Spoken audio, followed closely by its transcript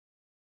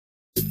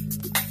It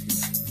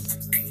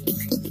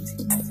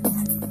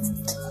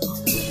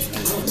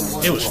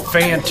was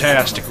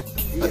fantastic.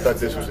 I thought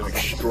this was an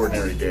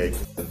extraordinary day.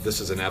 This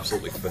is an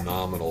absolutely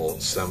phenomenal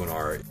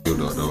seminar.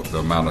 The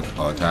amount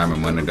of time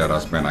and money that I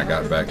spent, I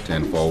got back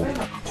tenfold.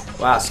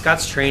 Wow,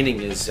 Scott's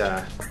training is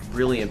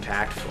really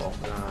impactful.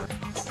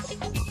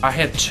 I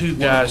had two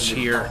guys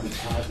here,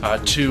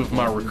 two of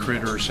my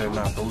recruiters, and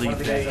I believe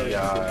they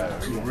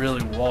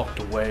really walked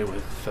away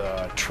with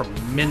a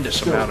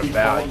tremendous amount of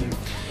value.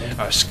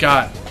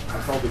 Scott,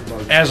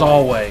 as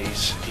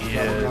always,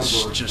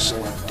 is just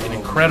an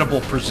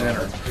incredible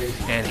presenter,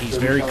 and he's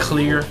very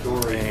clear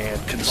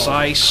and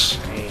concise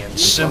and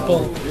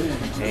simple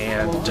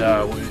and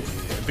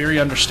very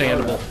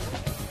understandable.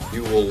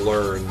 You will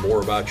learn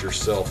more about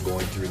yourself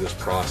going through this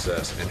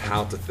process and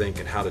how to think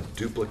and how to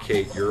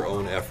duplicate your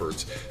own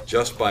efforts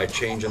just by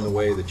changing the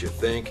way that you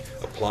think,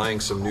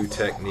 applying some new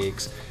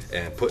techniques,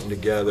 and putting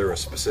together a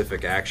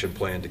specific action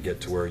plan to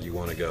get to where you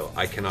want to go.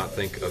 I cannot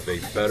think of a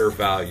better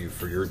value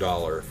for your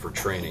dollar for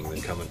training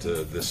than coming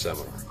to this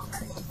seminar.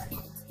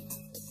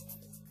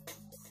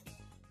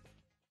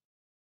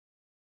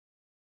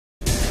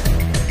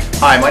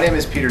 Hi, my name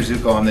is Peter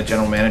Zuko. I'm the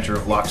General Manager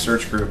of Lock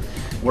Search Group.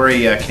 We're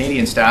a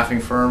Canadian staffing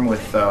firm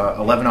with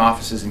 11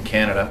 offices in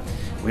Canada.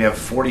 We have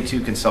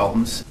 42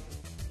 consultants.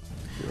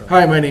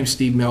 Hi, my name's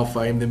Steve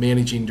Melfi. I'm the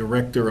Managing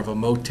Director of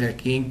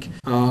Amotech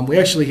Inc. We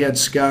actually had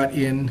Scott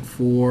in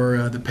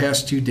for the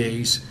past 2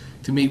 days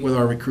to meet with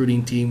our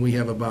recruiting team. We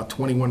have about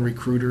 21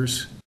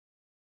 recruiters.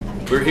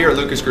 We're here at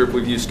Lucas Group.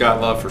 We've used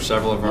Scott Love for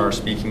several of our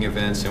speaking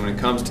events, and when it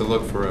comes to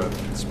look for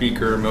a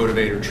speaker,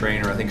 motivator,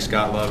 trainer, I think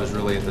Scott Love is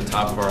really at the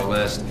top of our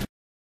list.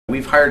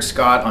 We've hired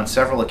Scott on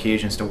several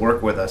occasions to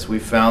work with us.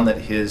 We've found that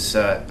his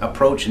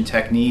approach and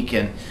technique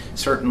and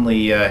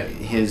certainly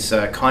his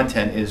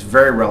content is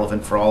very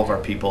relevant for all of our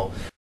people.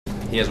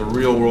 He has a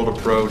real-world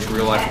approach,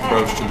 real-life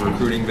approach to the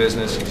recruiting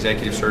business,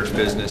 executive search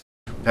business.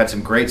 We've had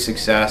some great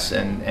success,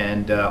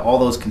 and all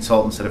those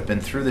consultants that have been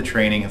through the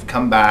training have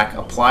come back,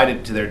 applied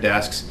it to their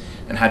desks,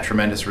 and had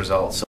tremendous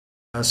results.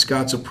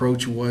 Scott's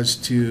approach was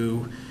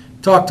to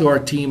talk to our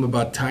team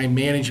about time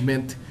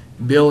management,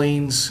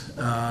 billings,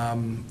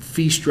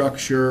 fee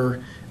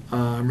structure,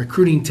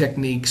 recruiting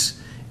techniques,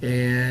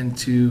 and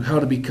to how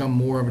to become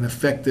more of an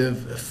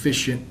effective,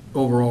 efficient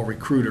overall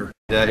recruiter.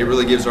 It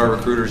really gives our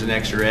recruiters an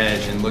extra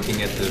edge in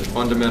looking at the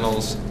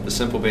fundamentals, the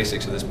simple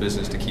basics of this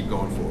business to keep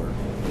going forward.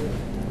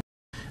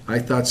 I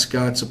thought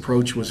Scott's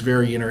approach was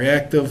very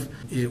interactive.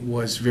 It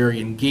was very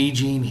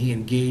engaging. He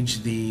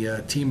engaged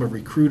the team of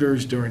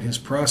recruiters during his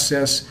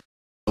process.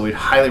 We'd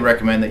highly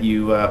recommend that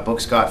you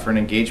book Scott for an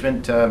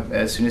engagement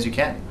as soon as you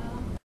can.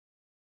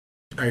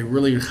 I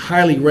really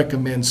highly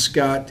recommend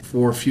Scott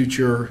for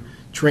future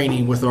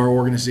training with our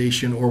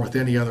organization or with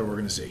any other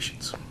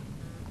organizations.